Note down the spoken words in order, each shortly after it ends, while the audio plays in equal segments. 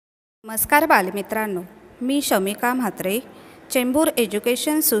नमस्कार बालमित्रांनो, मी शमिका म्हात्रे, चेंबूर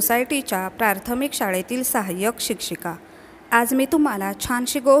एज्युकेशन सोसायटीच्या प्राथमिक शाळेतील सहाय्यक शिक्षिका। आज मी तुम्हाला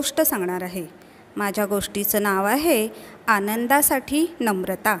छानशी गोष्ट सांगणार आहे। माझ्या गोष्टीचं नाव आहे आनंदासाठी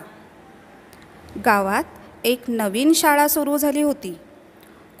नम्रता। गावात एक नवीन शाळा सुरू झाली होती।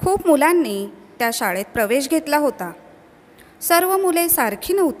 खूप मुलांनी त्या शाळेत प्रवेश घेतला होता। सर्व मुले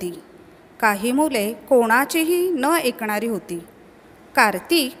सारखी नव्हती। काही मुले कोणाचीही न ऐकणारी होती।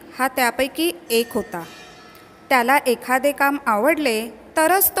 कार्तिक हा त्यापैकी एक होता। त्याला एखादे काम आवडले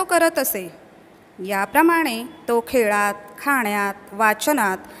तरच तो करत असे। याप्रमाणे तो खेळात, खाण्यात,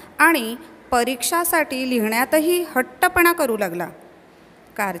 वाचनात आणि परीक्षासाठी लिहिण्यातही हट्टपणा करू लागला।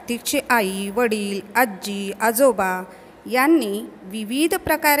 कार्तिकची आई, वडील, आजी, आजोबा यांनी विविध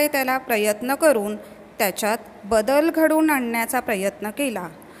प्रकारे त्याला प्रयत्न करून त्याच्यात बदल घडवून आणण्याचा प्रयत्न केला,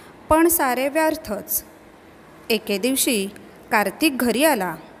 पण सारे व्यर्थच। एके दिवशी कार्तिक घरी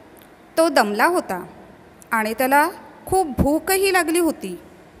आला। तो दमला होता आणि त्याला खूप भूकही लागली होती।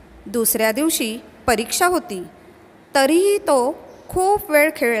 दुसऱ्या दिवशी परीक्षा होती, तरीही तो खूप वेळ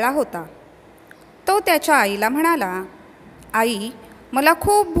खेळला होता। तो त्याच्या आईला म्हणाला, आई, मला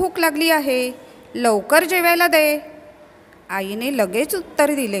खूप भूक लागली आहे, लवकर जेवायला दे। आईने लगेच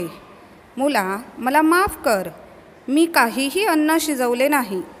उत्तर दिले, मुला, मला माफ कर, मी काहीही अन्न शिजवले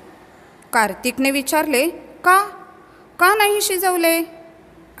नाही। कार्तिकने विचारले, का नाही शिजवले?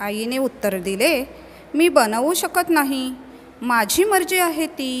 आईने उत्तर दिले, मी बनवू शकत नाही, माझी मर्जी आहे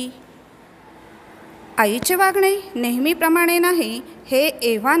ती। आईचे वागणे नेहमीप्रमाणे नाही हे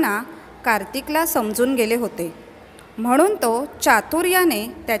एव्हाना कार्तिकला समजून गेले होते। म्हणून तो चातुर्याने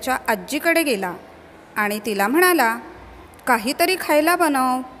त्याच्या आजीकडे गेला आणि तिला म्हणाला, काहीतरी खायला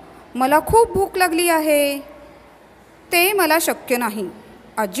बनव, मला खूप भूक लागली आहे। ते मला शक्य नाही,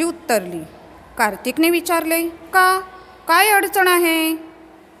 आजी उत्तरली। कार्तिकने विचारले, काय अडचण आहे?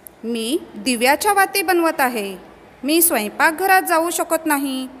 मी दिव्याच्या वाती बनवत आहे, मी स्वयंपाकघरात जाऊ शकत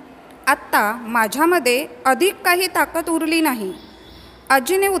नाही, आत्ता माझ्यामध्ये अधिक काही ताकद उरली नाही,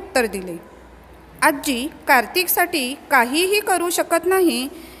 आजीने उत्तर दिले। आजी कार्तिकसाठी काहीही करू शकत नाही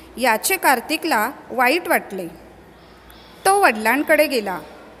याचे कार्तिकला वाईट वाटले। तो वडिलांकडे गेला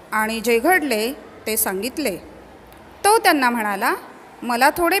आणि जे घडले ते सांगितले। तो त्यांना म्हणाला, मला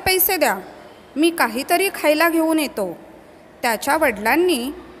थोडे पैसे द्या, मी काहीतरी खायला घेऊन येतो। त्याच्या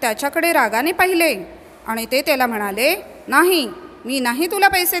वडिलांनी त्याच्याकडे रागाने पाहिले आणि ते त्याला म्हणाले, नाही, मी नाही तुला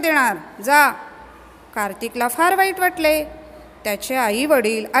पैसे देणार, जा। कार्तिकला फार वाईट वाटले। त्याचे आई,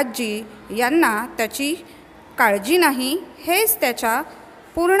 वडील, आजी यांना त्याची काळजी नाही हेच त्याच्या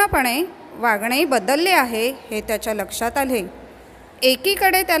पूर्णपणे वागणे बदलले आहे हे त्याच्या लक्षात आले।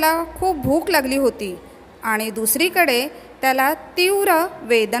 एकीकडे त्याला खूप भूक लागली होती आणि दुसरीकडे त्याला तीव्र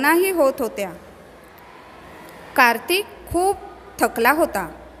वेदनाही होत होत्या। कार्तिक खूप थकला होता।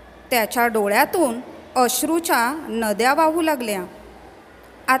 त्याच्या डोळ्यातून अश्रूच्या नद्या वाहू लागल्या।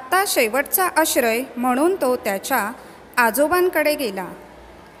 आता शेवटचा आश्रय म्हणून तो त्याच्या आजोबांकडे गेला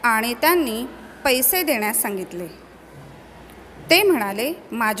आणि त्यांनी पैसे देण्यास सांगितले। ते म्हणाले,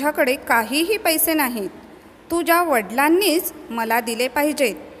 माझ्याकडे काहीही पैसे नाहीत, तुझ्या वडिलांनीच मला दिले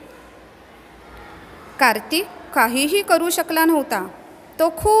पाहिजेत। कार्तिक काहीही करू शकला नव्हता। तो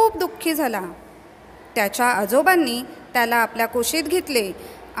खूप दुःखी झाला। त्याच्या आजोबांनी त्याला आपल्या कुशीत घेतले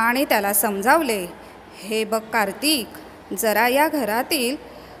आणि त्याला समजावले, हे बघ कार्तिक, जरा या घरातील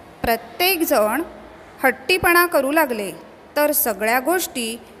प्रत्येकजण हट्टीपणा करू लागले तर सगळ्या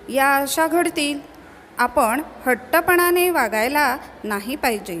गोष्टी या अशा घडतील। आपण हट्टपणाने वागायला नाही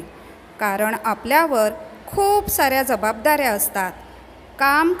पाहिजे, कारण आपल्यावर खूप साऱ्या जबाबदाऱ्या असतात।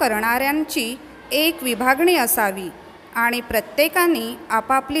 काम करणाऱ्यांची एक विभागणी असावी आणि प्रत्येकाने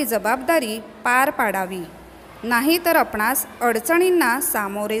आपापली जबाबदारी पार पाडावी, नाही तर आपणास अडचणींना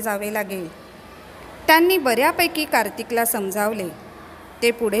सामोरे जावे लागेल। त्यांनी बऱ्यापैकी कार्तिकला समजावले।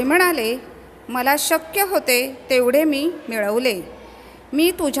 ते पुढे म्हणाले, मला शक्य होते तेवढे मी मिळवले। मी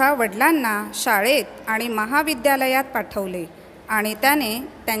तुझ्या वडिलांना शाळेत आणि महाविद्यालयात पाठवले आणि त्याने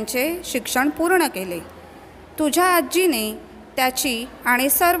त्यांचे शिक्षण पूर्ण केले। तुझ्या आजीने त्याची आणि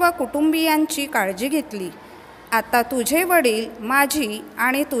सर्व कुटुंबियांची काळजी घेतली। आता तुझे वडील माझी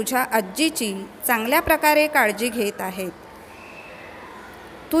आणि तुझ्या आजीची चांगल्या प्रकारे काळजी घेत आहेत।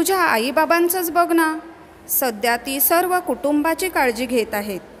 तुझ्या आईबाबांचंच बघ ना, सध्या ती सर्व कुटुंबाची काळजी घेत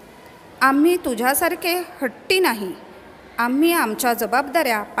आहेत। आम्ही तुझ्यासारखे हट्टी नाही, आम्ही आमच्या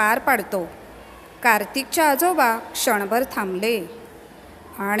जबाबदाऱ्या पार पाडतो। कार्तिकचे आजोबा क्षणभर थांबले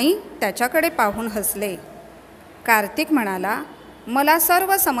आणि त्याच्याकडे पाहून हसले। कार्तिक म्हणाला, मला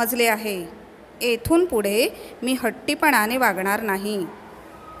सर्व समजले आहे, येथून पुढे मी हट्टीपणाने वागणार नाही।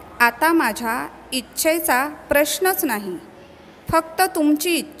 आता माझ्या इच्छेचा प्रश्नच नाही। फक्त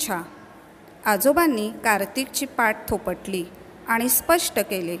तुमची इच्छा. आजोबांनी कार्तिकची पाठ थोपटली आणि स्पष्ट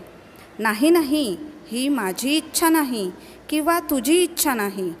केले, नाही नाही, ही माझी इच्छा नाही किंवा तुझी इच्छा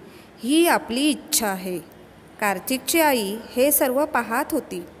नाही, ही आपली इच्छा आहे. कार्तिकची आई हे सर्व पाहत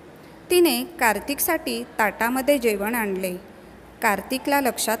होती. तिने कार्तिकसाठी ताटामध्ये जेवण आणले. कार्तिकला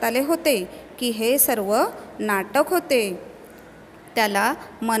लक्षात आले होते की हे सर्व नाटक होते. त्याला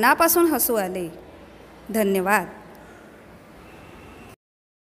मनापासून हसू आले. धन्यवाद.